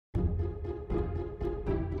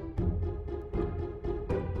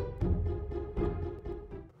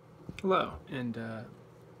Hello, and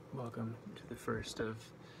welcome to the first of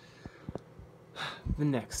the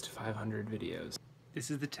next 500 videos. This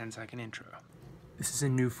is the 10-second intro. This is a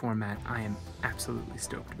new format I am absolutely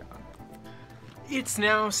stoked about. It's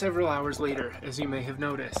now several hours later, as you may have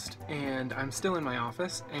noticed, and I'm still in my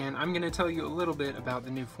office, and I'm going to tell you a little bit about the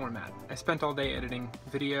new format. I spent all day editing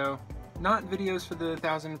video, not videos for the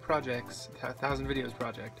 1,000 videos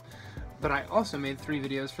project, but I also made 3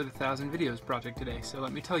 videos for the 1,000 videos project today, so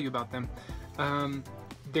let me tell you about them.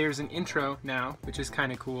 There's an intro now, which is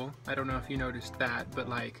kind of cool. I don't know if you noticed that, but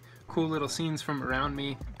like cool little scenes from around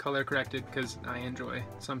me, color corrected, because I enjoy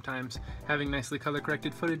sometimes having nicely color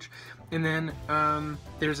corrected footage. And then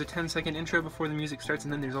there's a 10-second intro before the music starts,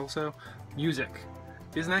 and then there's also music.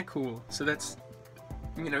 Isn't that cool? So that's,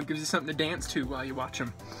 gives you something to dance to while you watch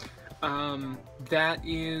them. That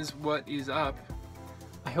is what is up.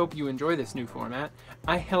 I hope you enjoy this new format.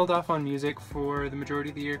 I held off on music for the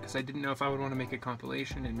majority of the year because I didn't know if I would want to make a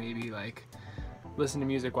compilation and maybe like listen to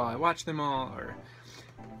music while I watch them all, or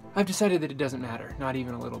I've decided that it doesn't matter, not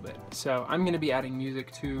even a little bit. So I'm going to be adding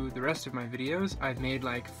music to the rest of my videos. I've made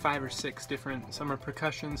like 5 or 6 different, some are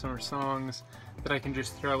percussion, some are songs that I can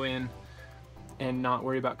just throw in and not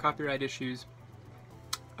worry about copyright issues.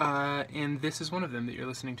 And this is one of them that you're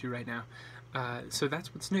listening to right now. So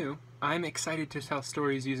that's what's new. I'm excited to tell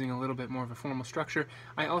stories using a little bit more of a formal structure.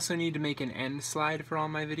 I also need to make an end slide for all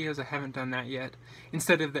my videos. I haven't done that yet.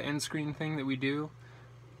 Instead of the end screen thing that we do,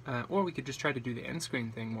 or we could just try to do the end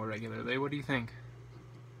screen thing more regularly. What do you think?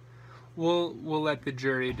 We'll let the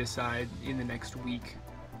jury decide in the next week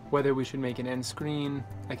whether we should make an end screen,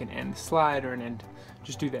 like an end slide, or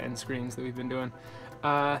just do the end screens that we've been doing.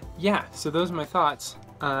 Yeah, so those are my thoughts.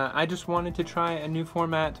 I just wanted to try a new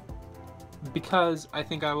format because I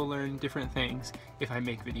think I will learn different things if I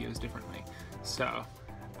make videos differently. So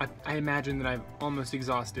I imagine that I've almost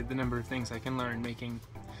exhausted the number of things I can learn making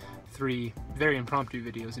 3 very impromptu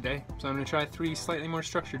videos a day. So I'm going to try 3 slightly more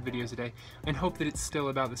structured videos a day and hope that it's still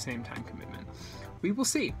about the same time commitment. We will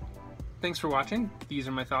see. Thanks for watching. These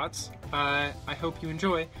are my thoughts. I hope you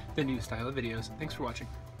enjoy the new style of videos. Thanks for watching.